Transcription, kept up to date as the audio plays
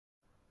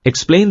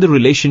Explain the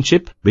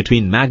relationship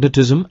between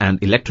magnetism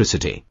and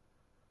electricity.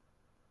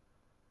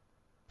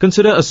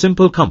 Consider a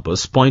simple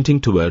compass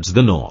pointing towards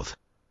the north.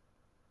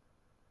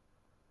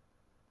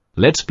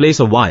 Let's place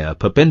a wire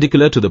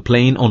perpendicular to the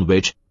plane on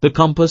which the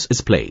compass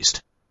is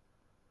placed.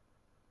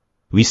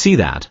 We see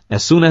that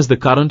as soon as the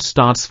current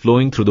starts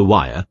flowing through the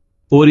wire,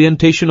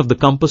 orientation of the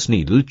compass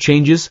needle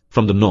changes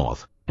from the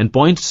north and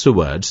points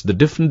towards the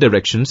different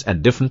directions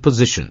at different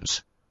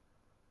positions.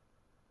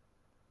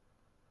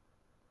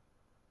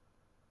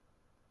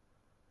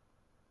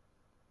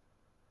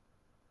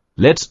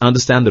 Let's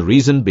understand the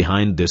reason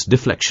behind this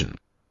deflection.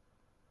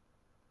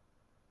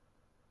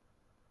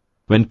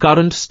 When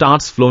current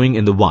starts flowing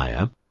in the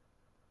wire,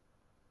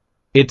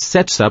 it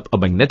sets up a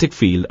magnetic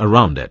field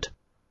around it,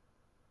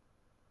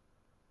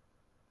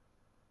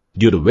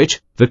 due to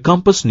which the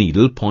compass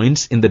needle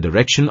points in the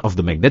direction of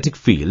the magnetic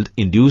field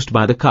induced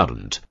by the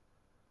current.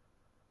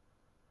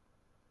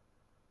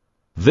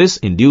 This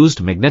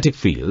induced magnetic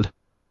field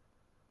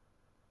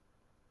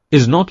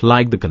is not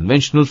like the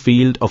conventional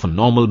field of a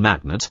normal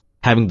magnet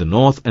having the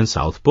north and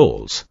south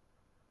poles.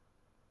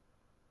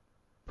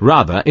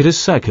 Rather, it is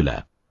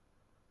circular.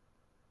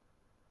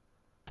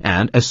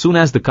 And as soon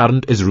as the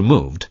current is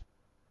removed,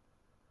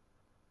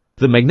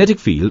 the magnetic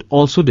field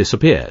also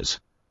disappears.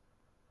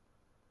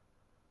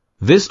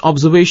 This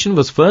observation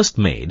was first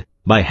made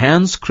by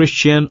Hans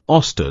Christian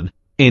Ørsted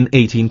in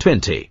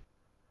 1820.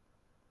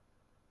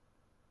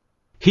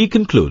 He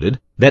concluded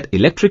that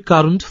electric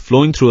current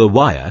flowing through a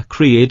wire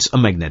creates a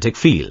magnetic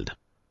field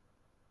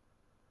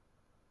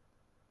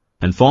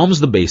and forms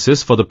the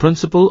basis for the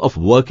principle of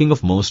working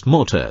of most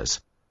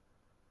motors.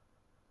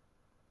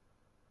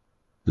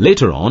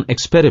 Later on,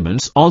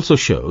 experiments also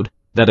showed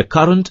that a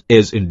current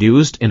is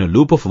induced in a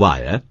loop of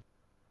wire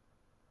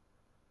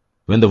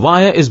when the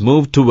wire is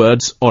moved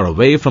towards or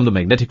away from the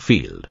magnetic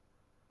field,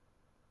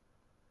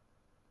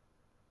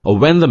 or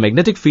when the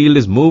magnetic field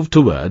is moved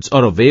towards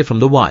or away from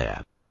the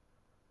wire.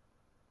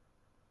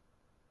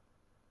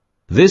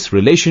 This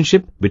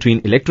relationship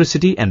between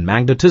electricity and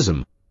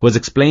magnetism was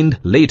explained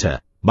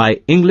later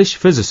by English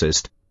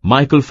physicist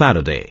Michael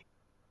Faraday.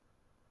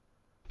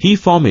 He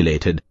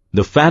formulated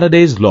the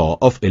Faraday's law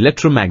of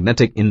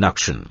electromagnetic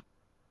induction,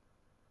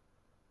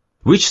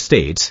 which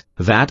states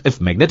that if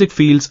magnetic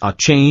fields are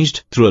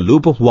changed through a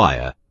loop of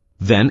wire,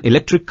 then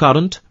electric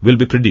current will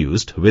be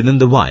produced within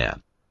the wire.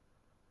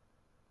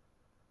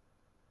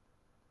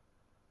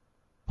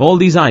 All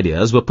these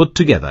ideas were put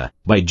together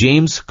by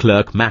James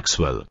Clerk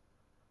Maxwell.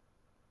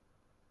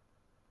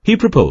 He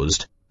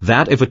proposed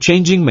that if a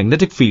changing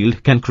magnetic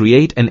field can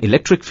create an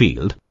electric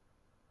field,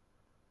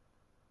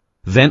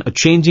 then a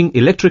changing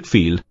electric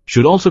field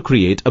should also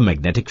create a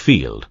magnetic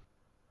field.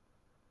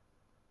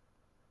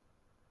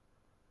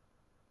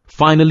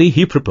 Finally,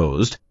 he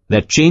proposed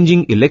that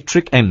changing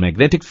electric and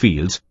magnetic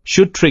fields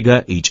should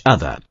trigger each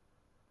other,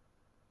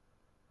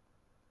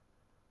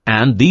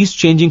 and these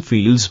changing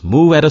fields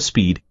move at a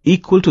speed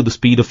equal to the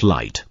speed of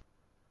light.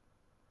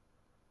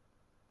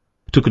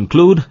 To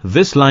conclude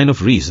this line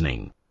of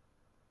reasoning,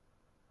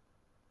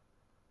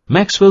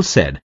 Maxwell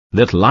said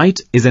that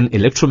light is an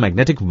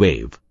electromagnetic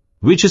wave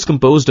which is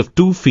composed of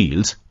two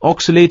fields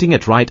oscillating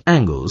at right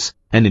angles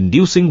and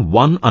inducing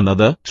one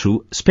another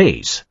through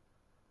space.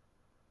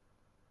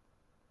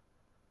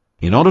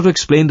 In order to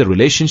explain the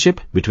relationship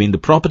between the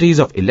properties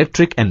of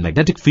electric and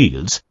magnetic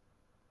fields,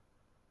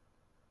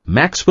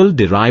 Maxwell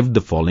derived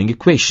the following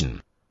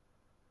equation.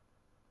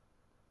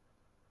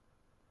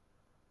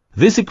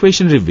 This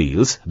equation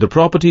reveals the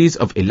properties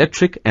of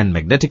electric and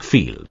magnetic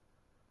field.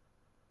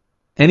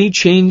 Any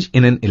change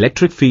in an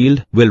electric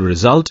field will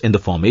result in the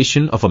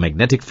formation of a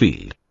magnetic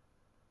field,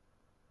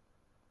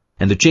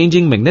 and the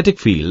changing magnetic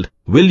field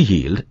will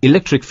yield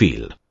electric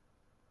field.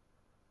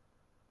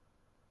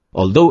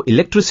 Although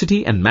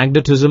electricity and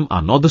magnetism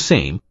are not the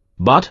same,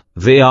 but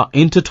they are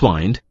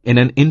intertwined in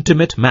an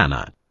intimate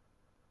manner.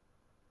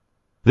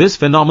 This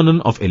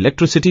phenomenon of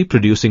electricity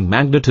producing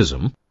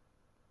magnetism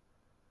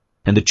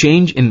and the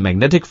change in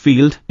magnetic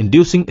field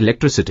inducing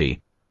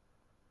electricity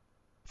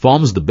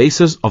forms the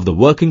basis of the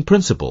working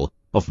principle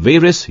of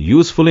various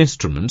useful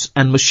instruments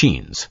and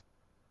machines,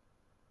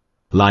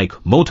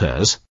 like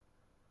motors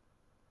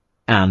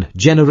and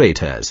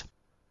generators.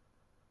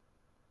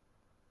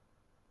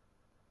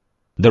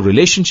 The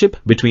relationship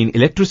between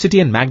electricity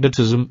and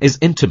magnetism is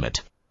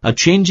intimate. A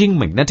changing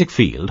magnetic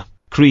field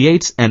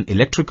creates an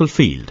electrical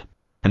field,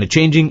 and a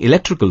changing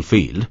electrical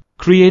field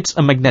creates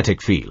a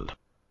magnetic field.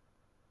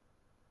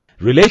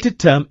 Related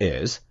term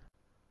is